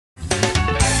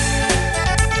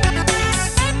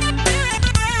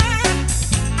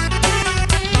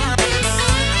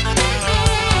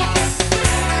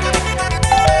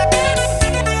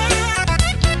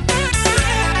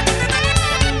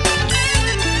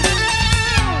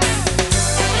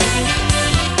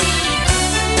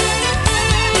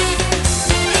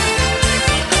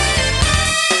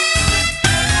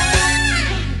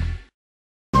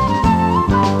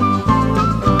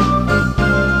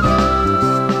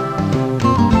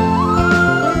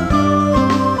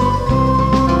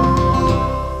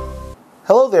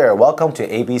welcome to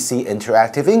ABC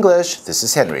Interactive English. This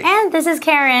is Henry. And this is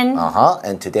Karen.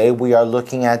 And today we are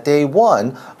looking at day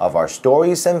 1 of our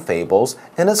stories and fables,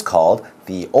 and it's called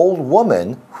The Old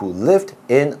Woman Who Lived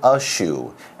in a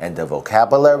Shoe. And the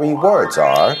vocabulary words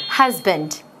are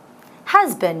husband.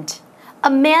 Husband.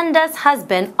 Amanda's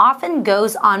husband often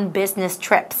goes on business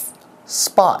trips.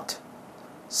 Spot.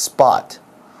 Spot.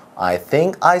 I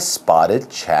think I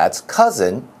spotted Chad's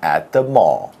cousin at the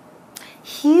mall.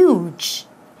 Huge.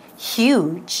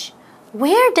 Huge.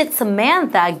 Where did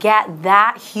Samantha get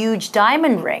that huge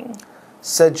diamond ring?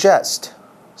 Suggest.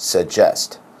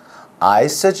 Suggest. I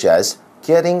suggest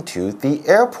getting to the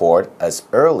airport as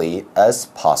early as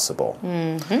possible.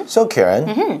 So,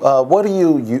 Karen, what do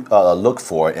you look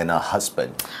for in a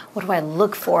husband? What do I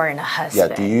look for in a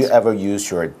husband? Yeah, do you ever use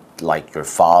your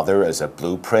father as a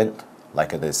blueprint?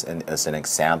 Like as an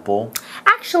example?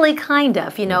 Actually, kind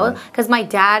of, you know, because my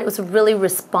dad was a really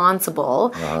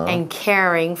responsible and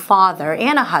caring father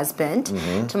and a husband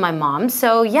to my mom.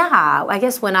 So, yeah, I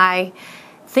guess when I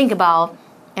think about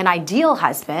an ideal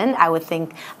husband, I would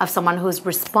think of someone who's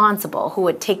responsible, who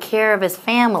would take care of his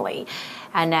family,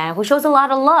 and who shows a lot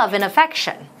of love and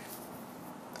affection.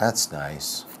 That's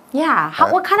nice. Yeah.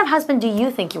 What kind of husband do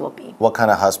you think you will be? What kind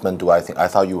of husband do I think? I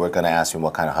thought you were going to ask me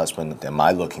what kind of husband am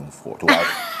I looking for.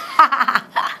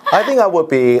 I think I would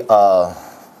be a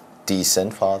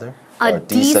decent father. A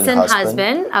decent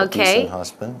husband. Okay. A decent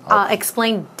husband.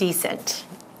 Explain decent.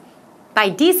 By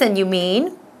decent, you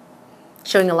mean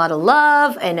showing a lot of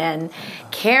love and then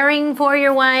caring for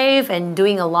your wife and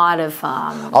doing a lot of...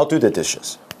 I'll do the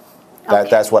dishes.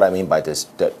 That's what I mean by this.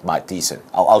 My decent.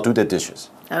 I'll do the dishes.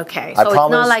 Okay, so it's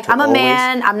not like I'm a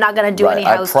man, I'm not going to do any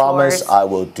house chores. I promise I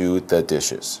will do the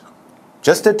dishes.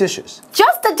 Just the dishes.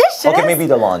 Just the dishes? Okay, maybe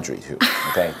the laundry too.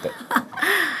 Okay.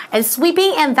 And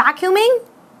sweeping and vacuuming?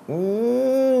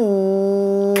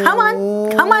 Come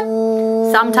on, come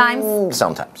on. Sometimes?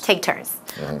 Sometimes. Take turns.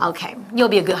 Okay, you'll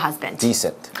be a good husband.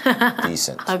 Decent.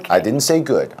 Decent. Okay. I didn't say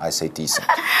good, I say decent.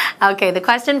 Okay, the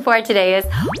question for today is,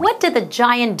 what did the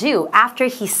giant do after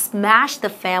he smashed the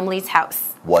family's house?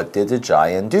 What did the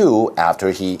giant do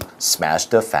after he smashed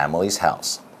the family's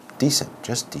house? Decent,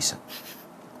 just decent.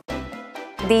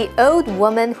 The old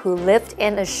woman who lived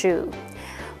in a shoe.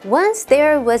 Once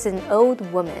there was an old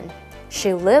woman.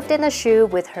 She lived in a shoe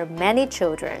with her many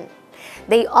children.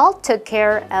 They all took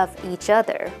care of each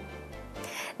other.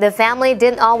 The family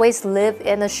didn't always live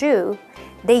in a shoe.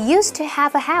 They used to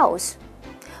have a house.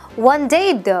 One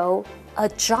day, though, a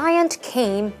giant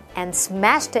came and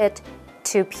smashed it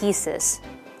to pieces.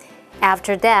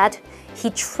 After that, he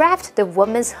trapped the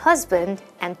woman's husband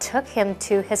and took him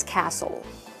to his castle.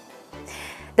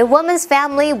 The woman's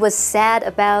family was sad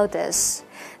about this.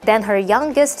 Then her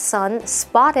youngest son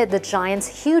spotted the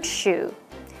giant's huge shoe.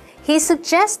 He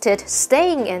suggested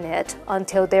staying in it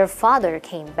until their father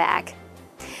came back.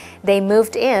 They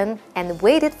moved in and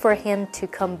waited for him to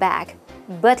come back,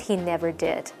 but he never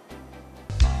did.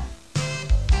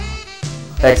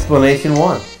 Explanation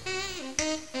 1.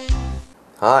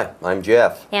 Hi, I'm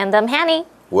Jeff. And I'm Hanny.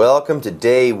 Welcome to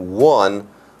day 1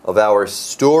 of our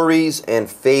Stories and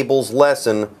Fables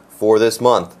lesson for this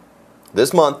month.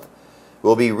 This month,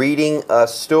 we'll be reading a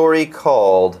story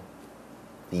called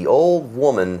The Old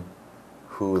Woman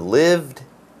Who Lived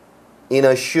in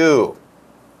a Shoe.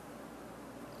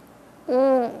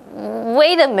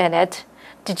 Wait a minute.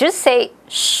 Did you say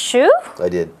shoe? I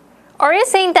did. Are you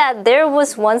saying that there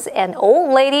was once an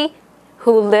old lady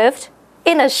who lived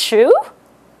in a shoe?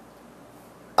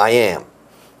 I am,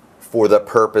 for the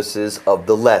purposes of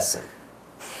the lesson.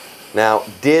 Now,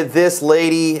 did this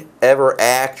lady ever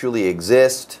actually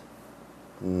exist?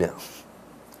 No.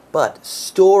 But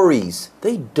stories,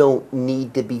 they don't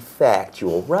need to be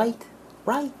factual, right?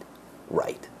 Right?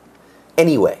 Right.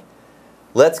 Anyway,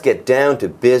 let's get down to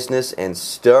business and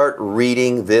start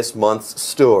reading this month's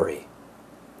story.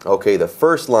 Okay, the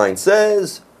first line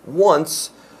says,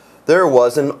 once there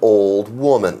was an old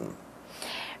woman.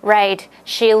 Right.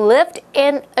 She lived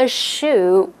in a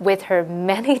shoe with her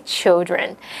many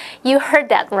children. You heard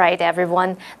that right,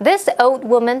 everyone. This old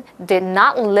woman did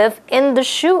not live in the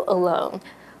shoe alone.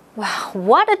 Wow,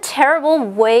 what a terrible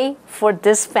way for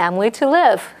this family to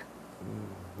live.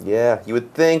 Yeah, you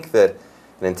would think that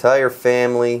an entire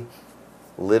family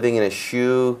living in a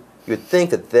shoe, you would think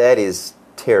that that is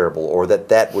terrible, or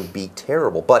that would be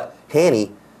terrible. But,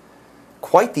 Hanny,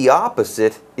 quite the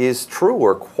opposite is true,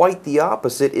 or quite the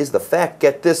opposite is the fact.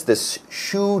 Get this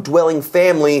shoe-dwelling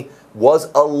family was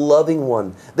a loving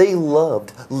one. They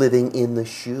loved living in the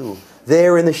shoe.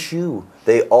 There in the shoe,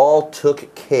 they all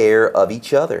took care of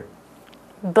each other.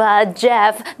 But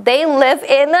Jeff, they live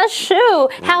in a shoe.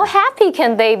 How happy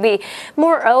can they be?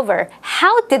 Moreover,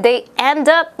 how did they end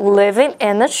up living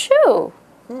in a shoe?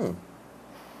 Good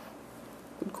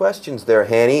questions there,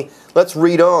 Hanny. Let's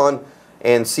read on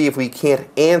and see if we can't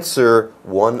answer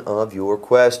one of your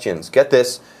questions. Get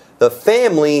this. The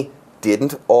family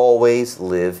didn't always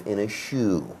live in a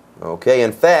shoe. Okay,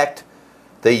 in fact,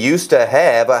 they used to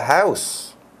have a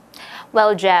house.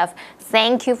 Well, Jeff,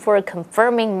 thank you for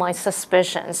confirming my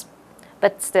suspicions.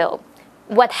 But still,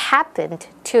 what happened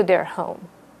to their home?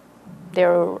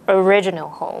 Their original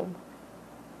home?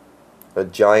 A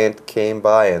giant came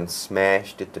by and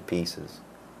smashed it to pieces.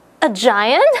 A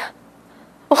giant?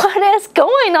 What is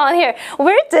going on here?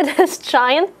 Where did this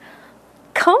giant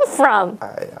come from?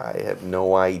 I have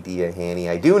no idea, Hanny.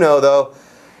 I do know, though,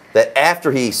 that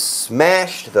after he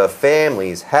smashed the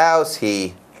family's house,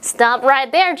 he... Stop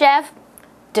right there, Jeff.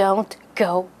 Don't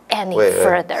go any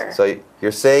further. So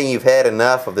you're saying you've had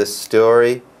enough of this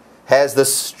story? Has the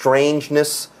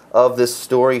strangeness of this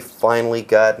story finally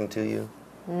gotten to you?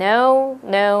 No,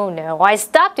 no, no. I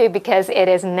stopped you because it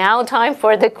is now time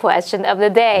for the question of the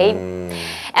day.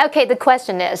 Okay, the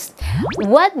question is,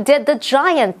 what did the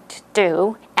giant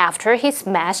do after he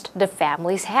smashed the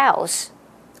family's house?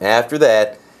 After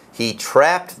that, he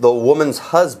trapped the woman's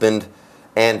husband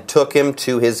and took him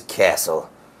to his castle.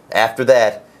 After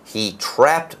that, he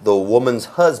trapped the woman's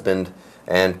husband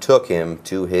and took him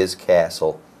to his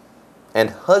castle. And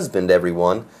husband,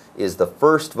 everyone, is the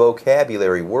first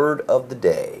vocabulary word of the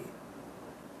day.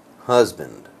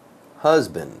 Husband.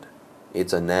 Husband.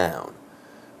 It's a noun.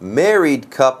 Married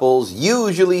couples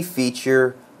usually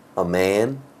feature a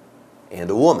man and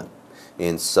a woman.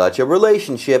 In such a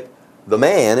relationship, the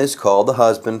man is called the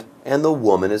husband and the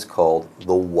woman is called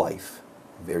the wife.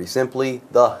 Very simply,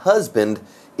 the husband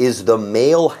is the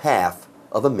male half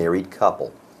of a married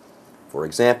couple. For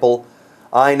example,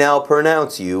 I now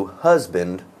pronounce you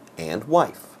husband and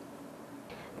wife.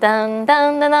 当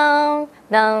当当当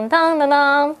当当当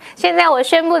当，现在我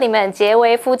宣布你们结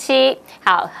为夫妻。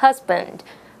好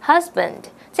 ，husband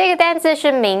这个单字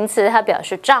是名词，它表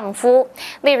示丈夫。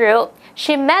例如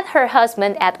 ，She met her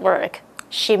husband at work.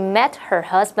 She met her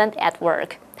husband at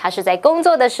work. 她是在工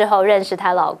作的时候认识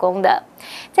她老公的。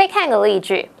再看个例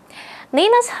句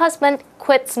 ，Nina's husband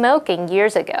quit smoking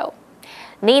years ago.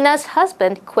 Nina's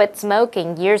husband quit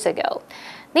smoking years ago.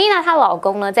 Nina 她老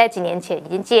公呢，在几年前已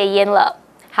经戒烟了。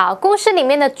好，故事里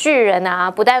面的巨人啊，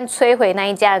不但摧毁那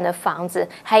一家人的房子，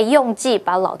还用计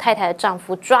把老太太的丈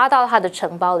夫抓到他的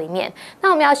城堡里面。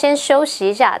那我们要先休息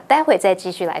一下，待会再继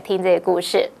续来听这个故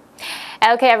事。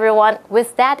Okay, everyone.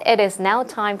 With that, it is now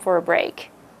time for a break.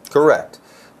 Correct.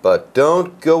 But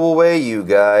don't go away, you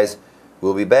guys.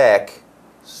 We'll be back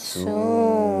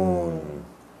soon.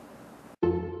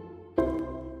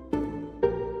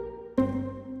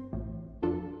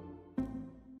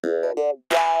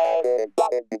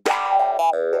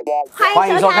 欢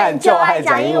迎收看就爱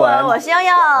讲英文，我是悠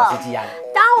悠，我是季安。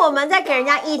当我们在给人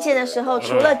家意见的时候，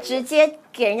除了直接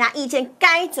给人家意见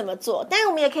该怎么做，但是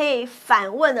我们也可以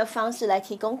反问的方式来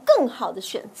提供更好的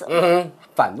选择。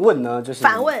反问呢，就是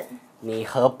反问你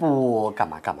何不干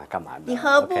嘛干嘛干嘛的？你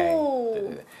何不 okay, 对对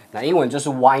对，那英文就是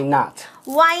Why not？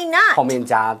 Why not？ 后面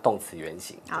加动词原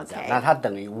形。OK， 那它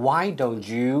等于 Why don't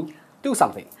you do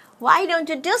something？Why don't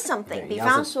you do something？ 比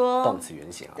方说动词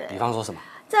原形啊，比方说什么？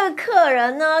这个客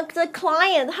人呢，这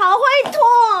client 好会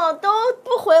拖，都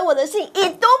不回我的信，一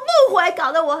都不回，搞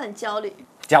得我很焦虑。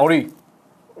焦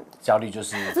虑就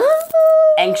是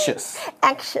anxious。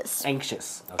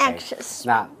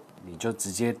那你就直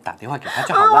接打电话给他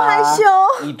就好啦。我害羞。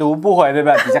已读不回，对不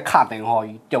对？直接卡电话，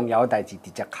重要的事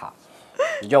直接卡。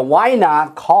你就 Why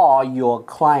not call your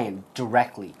client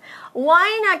directly？ Why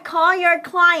not call your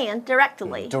client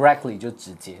directly？ Directly 就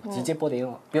直接拨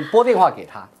电话给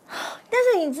他。但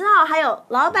是你知道，还有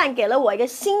老板给了我一个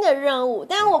新的任务，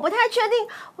但我不太确定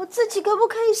我自己可不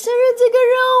可以胜任这个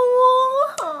任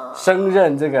务。胜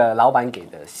任这个老板给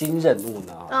的新任务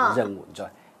呢？任务你就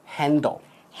handle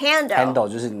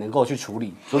就是能够去处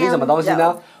理什么东西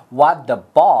呢 ？What the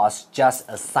boss just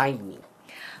assigned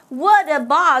me。What the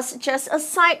boss just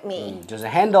assigned me，就是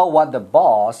handle what the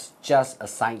boss just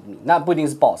assigned me。那不一定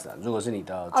是 boss 的，如果是你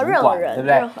的主管，对不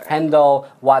对 ？Handle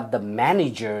what the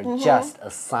manager just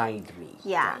assigned me。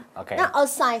Yeah。OK。那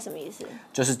assign 什么意思？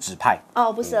就是指派。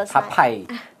哦，不是 assign。他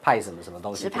派什么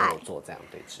东西给我做，这样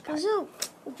对指派。可是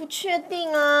我不确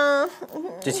定啊。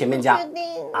就前面加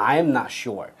I'm not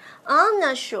sure。I'm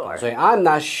not sure。所以 I'm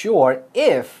not sure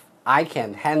if I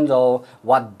can handle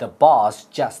what the boss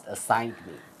just assigned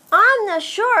me。I'm not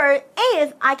sure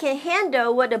if I can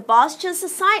handle what the boss just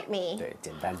assigned me. 对，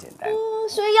简单简单。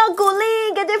所以要鼓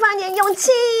励，给对方一点勇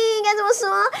气，该怎么说？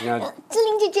志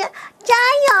玲姐姐，加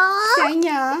油！加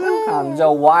油！你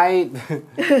就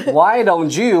Why don't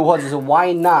you 或者是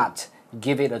Why not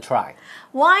give it a try?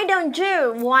 Why don't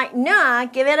you? Why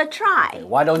not give it a try?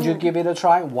 Why don't you give it a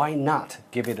try? Why not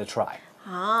give it a try?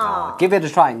 啊 give it a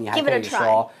try 你还可 Give 以 it a try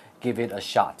说 give it a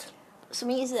shot， 什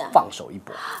么意思？放手一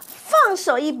搏。放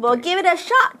手一搏 ，give it a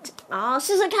shot， 然后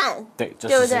试试看，对，就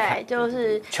对不试试看对？就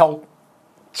是冲，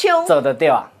冲。走得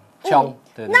掉啊，冲。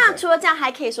对对对那除了这样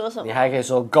还可以说什你么？还可以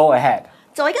说 go ahead。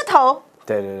走一个头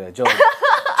对对对，就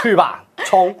去吧，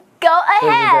冲。 ，Go 对对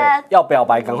ahead 对。，要表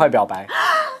白赶快表白，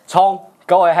冲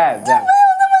go ahead 这样。没有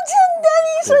那么简单，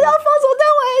你说要放手，但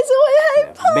我还是会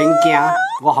害怕。别惊，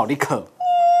我好你可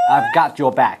 ，I've got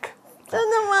your back。真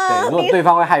的吗？对，如果对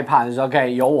方会害怕，你说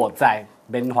OK， 有我在，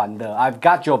别还的 ，I've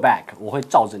got your back， 我会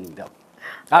罩着你的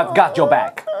 ，I've got your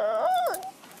back。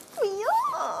不要。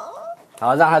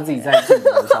好，让他自己在自己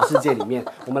的小世界里面。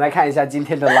我们来看一下今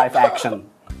天的 live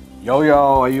action。Yo,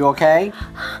 are you okay?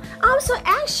 I'm so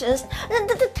anxious.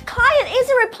 The client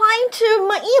isn't replying to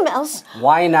my emails.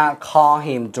 Why not call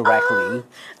him directly?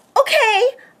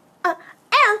 Okay.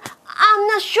 And I'm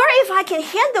not sure if I can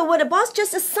handle what the boss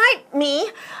just assigned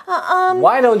me.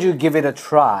 Why don't you give it a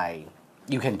try?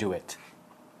 You can do it.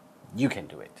 You can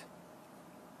do it.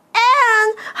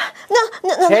 And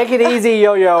no. Take it easy,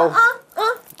 Yo-Yo.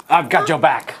 I've got your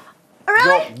back. All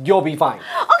right. You'll be fine.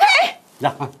 Okay.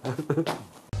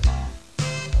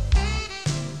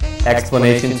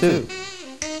 Explanation 2.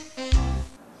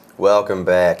 Welcome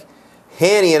back.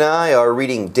 Hanny and I are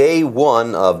reading day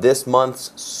 1 of this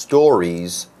month's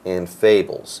Stories and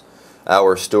Fables.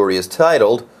 Our story is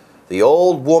titled, The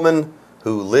Old Woman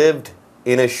Who Lived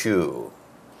in a Shoe.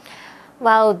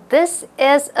 Well, this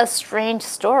is a strange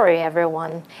story,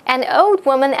 everyone. An old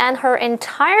woman and her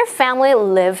entire family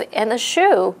live in a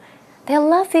shoe. They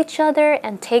love each other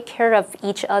and take care of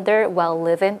each other while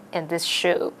living in this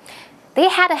shoe. They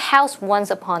had a house once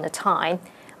upon a time,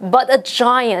 but a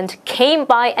giant came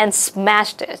by and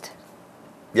smashed it.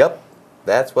 Yep,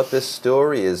 that's what this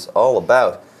story is all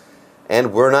about.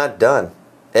 And we're not done.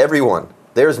 Everyone,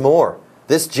 there's more.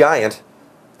 This giant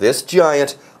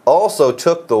also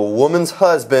took the woman's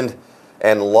husband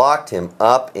and locked him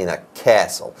up in a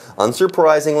castle.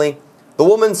 Unsurprisingly, the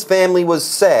woman's family was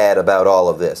sad about all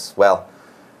of this. Well,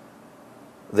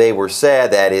 they were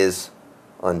sad, that is,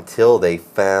 until they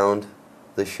found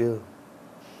the shoe.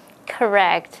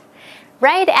 Correct.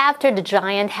 Right after the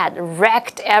giant had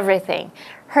wrecked everything,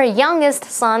 her youngest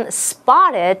son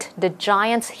spotted the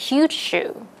giant's huge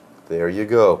shoe. There you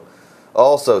go.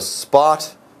 Also,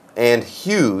 spot and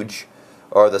huge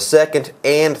are the second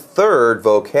and third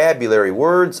vocabulary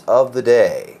words of the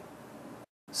day.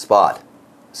 Spot.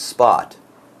 Spot.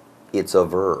 It's a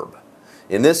verb.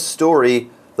 In this story,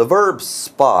 the verb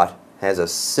spot has a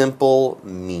simple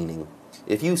meaning.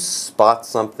 If you spot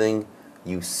something,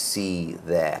 you see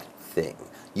that thing.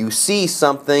 You see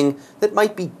something that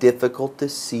might be difficult to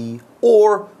see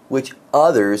or which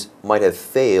others might have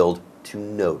failed to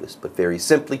notice. But very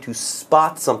simply, to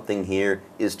spot something here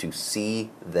is to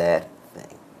see that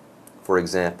thing. For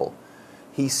example,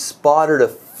 he spotted a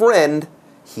friend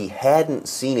he hadn't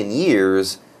seen in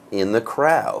years in the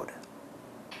crowd.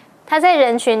 他在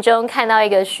人群中看到一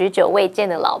个许久未见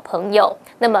的老朋友。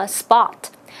那么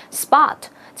spot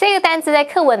这个单词在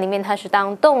课文里面它是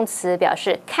当动词，表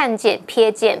示看见、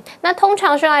瞥见。那通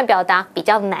常是用来表达比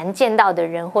较难见到的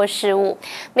人或事物。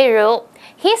例如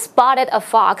 ，He spotted a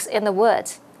fox in the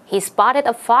woods. He spotted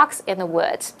a fox in the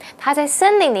woods. 他在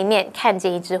森林里面看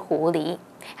见一只狐狸。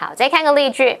好，再看个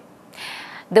例句。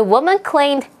The woman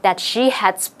claimed that she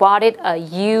had spotted a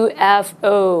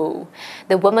UFO.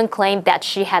 The woman claimed that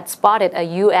she had spotted a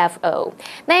UFO.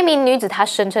 那一名女子她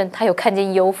声称她有看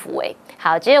见幽浮诶。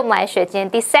好，接着我们来学今天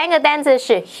第3个单词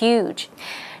是 huge.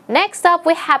 Next up,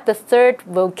 we have the third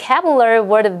vocabulary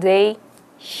word of the day,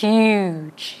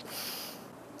 huge.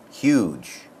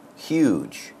 Huge.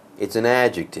 Huge. It's an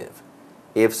adjective.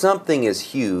 If something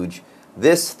is huge,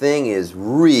 this thing is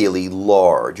really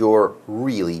large or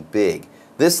really big.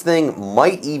 This thing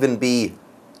might even be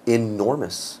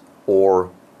enormous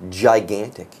or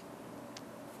gigantic.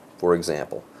 For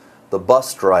example, the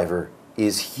bus driver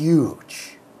is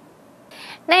huge.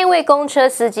 那一位公车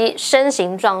司机身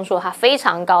形壮硕，他非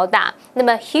常高大。那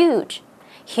么 huge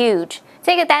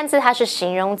这个单字它是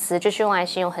形容词，就是用来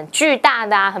形容很巨大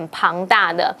的、很庞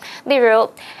大的。例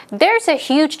如 ，There's a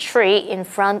huge tree in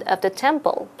front of the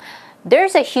temple.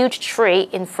 There's a huge tree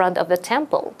in front of the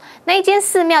temple. 那一间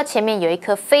寺庙前面有一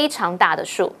棵非常大的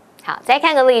树。好，再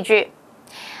看个例句。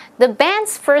The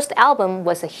band's first album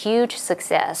was a huge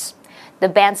success. The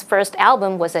band's first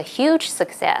album was a huge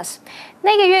success.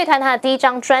 那个乐团它的第一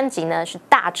张专辑呢是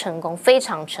大成功，非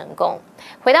常成功。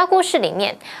回到故事里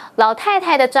面，老太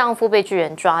太的丈夫被巨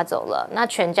人抓走了，那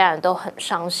全家人都很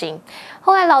伤心。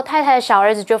后来老太太的小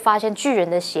儿子就发现巨人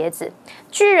的鞋子，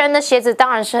巨人的鞋子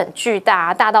当然是很巨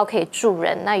大，大到可以住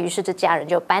人。那于是这家人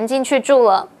就搬进去住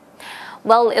了。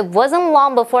Well, it wasn't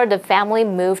long before the family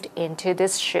moved into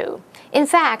this shoe. In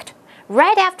fact,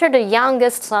 right after the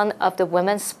youngest son of the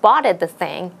woman spotted the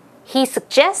thing, he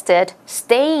suggested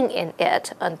staying in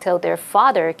it until their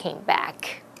father came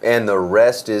back. And the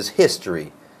rest is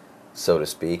history, so to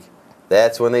speak.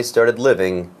 That's when they started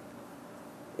living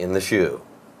in the shoe.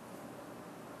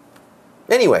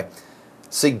 Anyway,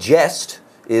 suggest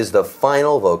is the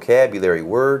final vocabulary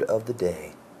word of the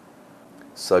day.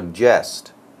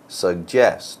 Suggest.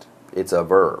 Suggest. It's a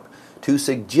verb. To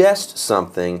suggest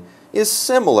something is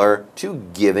similar to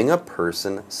giving a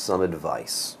person some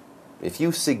advice. If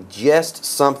you suggest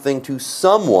something to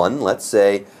someone, let's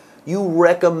say, you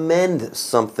recommend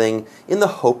something in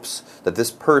the hopes that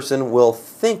this person will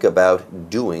think about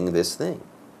doing this thing.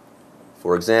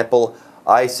 For example,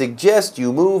 I suggest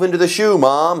you move into the shoe,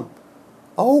 Mom.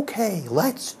 Okay,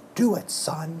 let's do it,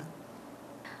 son.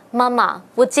 妈妈，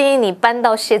我建议你搬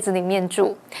到鞋子里面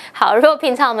住。好，如果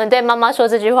平常我们对妈妈说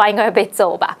这句话，应该会被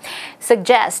揍吧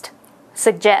 ？Suggest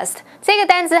这个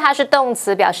单字它是动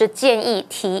词，表示建议、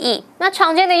提议。那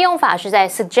常见的用法是在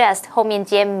suggest 后面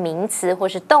接名词或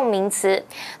是动名词。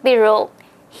例如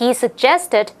 ，He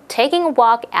suggested taking a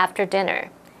walk after dinner.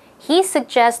 He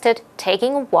suggested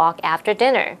taking a walk after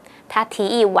dinner. 他提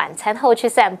议晚餐后去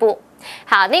散步。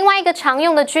好，另外一个常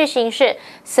用的句型是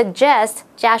suggest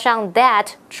加上 that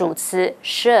主词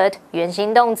should 原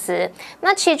形动词，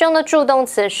那其中的助动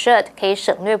词 should 可以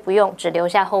省略不用，只留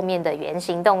下后面的原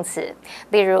形动词。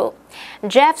例如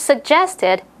Jeff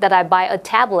suggested that I buy a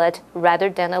tablet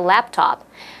rather than a laptop.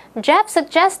 Jeff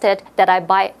suggested that I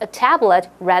buy a tablet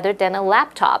rather than a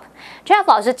laptop. Jeff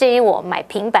老师建议我买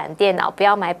平板电脑，不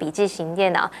要买笔记型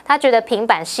电脑。他觉得平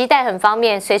板携带很方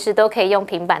便，随时都可以用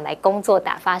平板来工作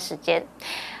打发时间。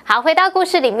好，回到故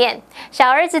事里面，小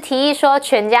儿子提议说，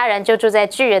全家人就住在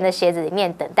巨人的鞋子里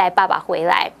面，等待爸爸回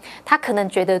来。他可能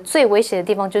觉得最危险的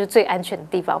地方就是最安全的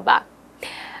地方吧。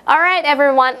All right,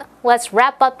 everyone, let's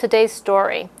wrap up today's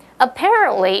story.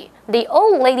 Apparently, the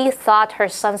old lady thought her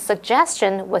son's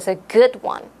suggestion was a good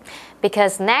one,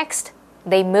 because next,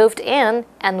 they moved in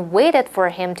and waited for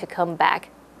him to come back,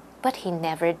 but he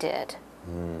never did.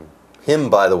 Him,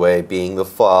 by the way, being the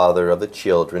father of the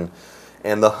children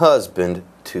and the husband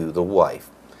to the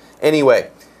wife. Anyway,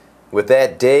 with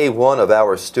that, day one of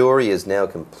our story is now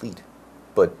complete.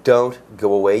 But don't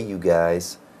go away, you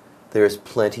guys. There's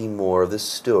plenty more of the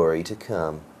story to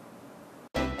come.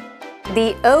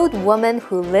 The old woman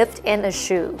who lived in a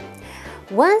shoe.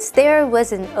 Once there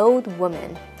was an old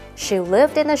woman. She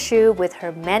lived in a shoe with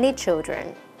her many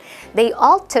children. They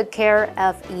all took care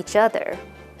of each other.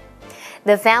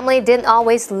 The family didn't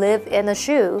always live in a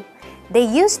shoe. They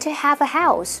used to have a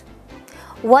house.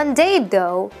 One day,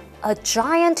 though, a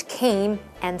giant came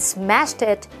and smashed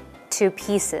it to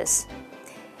pieces.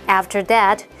 After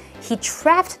that, he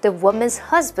trapped the woman's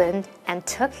husband and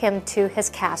took him to his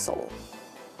castle.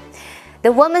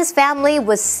 The woman's family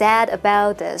was sad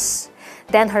about this.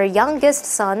 Then her youngest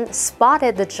son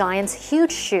spotted the giant's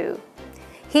huge shoe.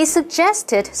 He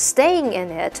suggested staying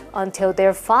in it until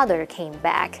their father came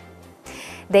back.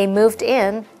 They moved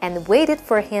in and waited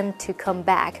for him to come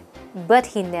back, but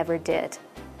he never did.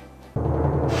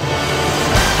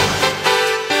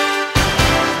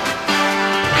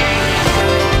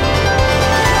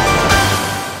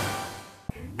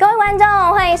 各位观众，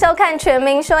欢迎收看《全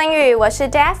民说英语》，我是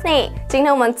Daphne。今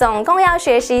天我们总共要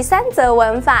学习3则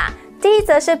文法。第一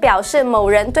则是表示某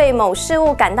人对某事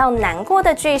物感到难过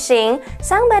的句型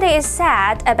 ，Somebody is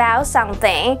sad about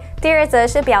something。第二则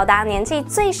是表达年纪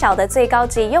最小的最高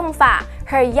级用法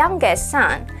 ，Her youngest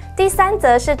son。第三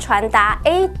则是传达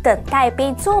A 等待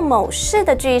B 做某事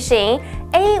的句型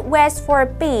 ，A waits for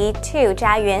B to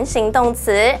加原形动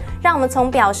词。让我们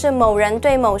从表示某人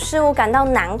对某事物感到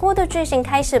难过的句型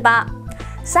开始吧。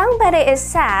Somebody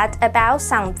is sad about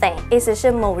something， 意思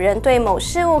是某人对某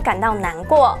事物感到难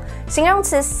过。形容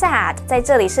词 sad 在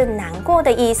这里是难过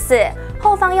的意思，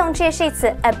后方用介系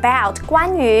词 about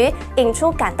关于，引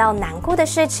出感到难过的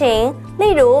事情。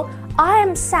例如 I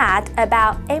am sad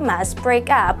about Emma's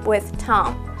break up with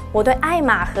Tom。我对艾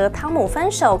玛和汤姆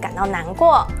分手感到难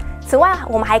过。此外，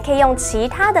我们还可以用其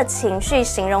他的情绪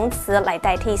形容词来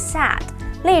代替 sad，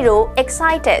 例如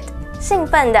excited 兴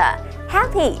奋的。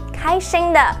happy 开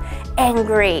心的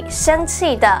angry 生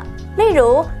气的。例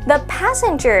如 The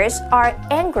passengers are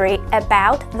angry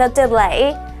about the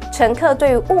delay 乘客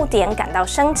对于误点感到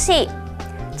生气。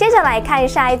接着来看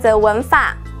下一则文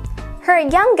法 Her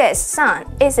youngest son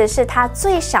意思是他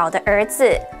最小的儿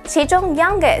子，其中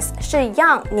youngest 是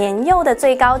young 年幼的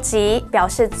最高级，表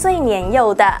示最年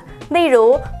幼的。例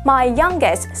如 My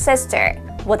youngest sister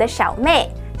我的小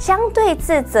妹，相对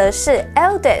字则是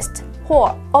eldest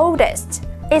或 oldest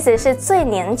意思是最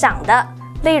年长的。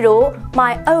例如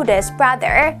My oldest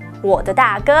brother 我的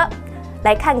大哥。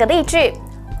来看个例句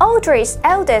Audrey's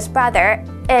eldest brother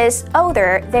is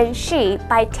older than she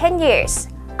by 10 years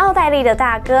奥黛丽的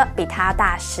大哥比她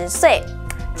大10岁。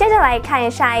接着来看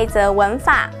下一则文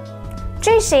法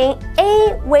句型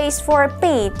A waits for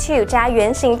B to 加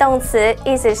原形动词，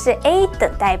意思是 A 等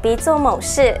待 B 做某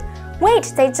事。Wait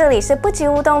在这里是不及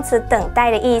物动词等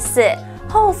待的意思，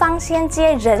后方先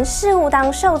接人事物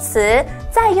当受词，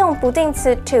再用不定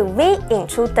词 to be 引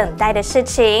出等待的事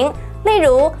情。例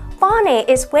如 Bonnie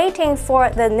is waiting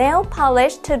for the nail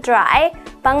polish to dry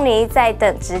邦尼在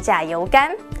等指甲油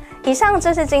干。以上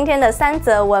就是今天的3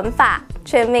则文法，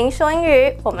全民说英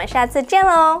语，我们下次见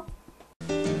喽。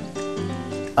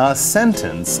A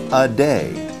sentence a day.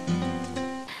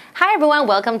 Hi everyone,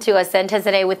 welcome to A Sentence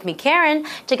a Day with me, Karen.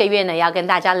 这个月呢，要跟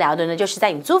大家聊的呢，就是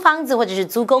在你租房子或者是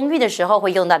租公寓的时候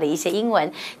会用到的一些英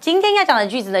文。今天要讲的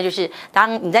句子呢，就是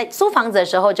当你在租房子的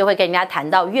时候，就会跟人家谈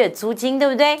到月租金，对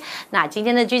不对？那今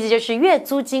天的句子就是月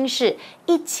租金是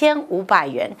1500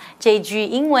元。这一句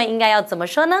英文应该要怎么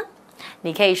说呢？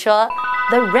你可以说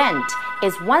The rent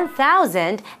is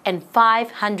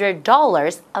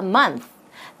 $1,500 a month.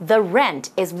 The rent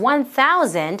is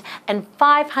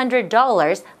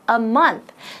 $1,500 a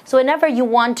month. So whenever you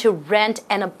want to rent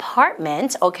an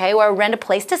apartment, okay, or rent a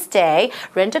place to stay,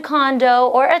 rent a condo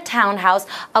or a townhouse,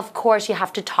 of course you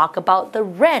have to talk about the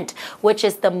rent, which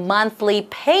is the monthly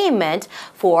payment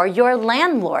for your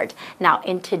landlord. Now,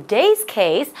 in today's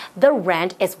case, the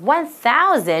rent is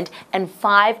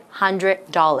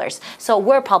 $1,500. So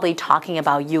we're probably talking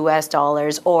about US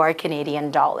dollars or Canadian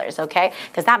dollars, okay?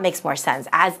 Because that makes more sense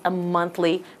as a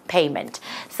monthly payment.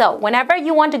 So whenever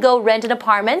you want to go rent an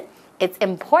apartment, it's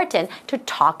important to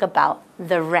talk about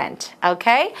the rent,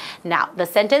 okay? Now, the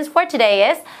sentence for today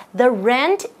is, the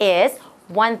rent is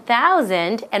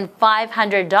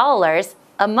 $1,500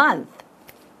 a month.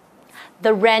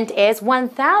 The rent is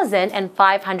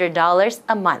 $1,500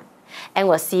 a month. And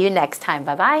we'll see you next time.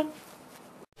 Bye-bye.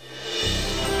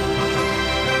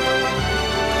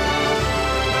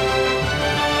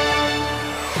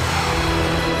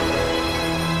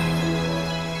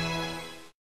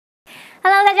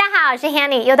 Hello， 大家好，我是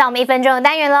Hanny， 又到我们1分钟的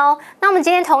单元喽。那我们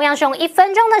今天同样是用1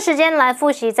分钟的时间来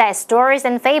复习在 Stories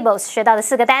and Fables 学到的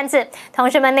4个单字。同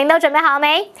学们，您都准备好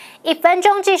没？1分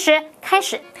钟计时开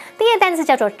始。第一个单词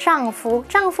叫做丈夫，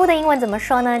丈夫的英文怎么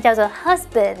说呢？叫做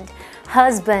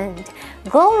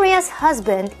husband。Gloria's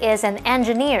husband is an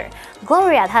engineer.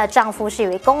 Gloria 她的丈夫是一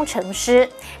位工程师。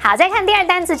好，再看第二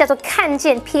单词叫做看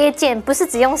见、瞥见，不是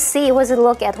只用 see 或是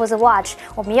look at 或是 watch，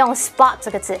 我们用 spot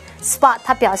这个字。spot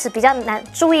它表示比较难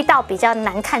注意到、比较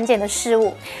难看见的事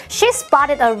物。She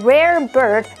spotted a rare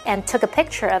bird and took a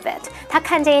picture of it. 她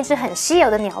看见一只很稀有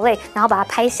的鸟类，然后把它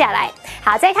拍下来。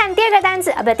好，再看第3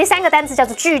个单词叫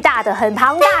做巨大的、很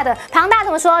庞大的。庞大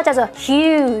怎么说？叫做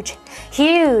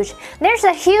huge。Huge. There's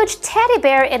a huge teddy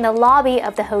bear in the lobby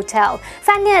of the hotel.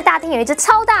 饭店的大厅有一只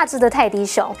超大只的泰迪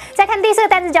熊。再看第4个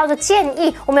单词叫做建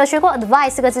议，我们有学过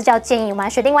advice 这个字叫建议，我们来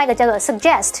学另外一个叫做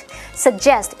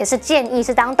suggest。suggest 也是建议，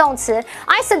是当动词。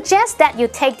I suggest that you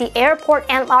take the airport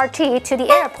MRT to the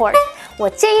airport. 我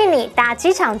建议你搭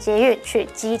机场捷运去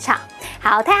机场。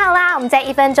好，太好啦！我们在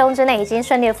1分钟之内已经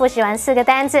顺利的复习完4个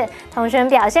单字，同学们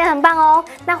表现很棒哦。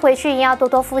那回去一定要多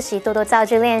多复习，多多造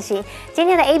句练习。今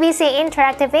天的ABC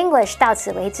Interactive English 到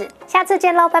此为止，下次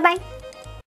见喽，拜拜。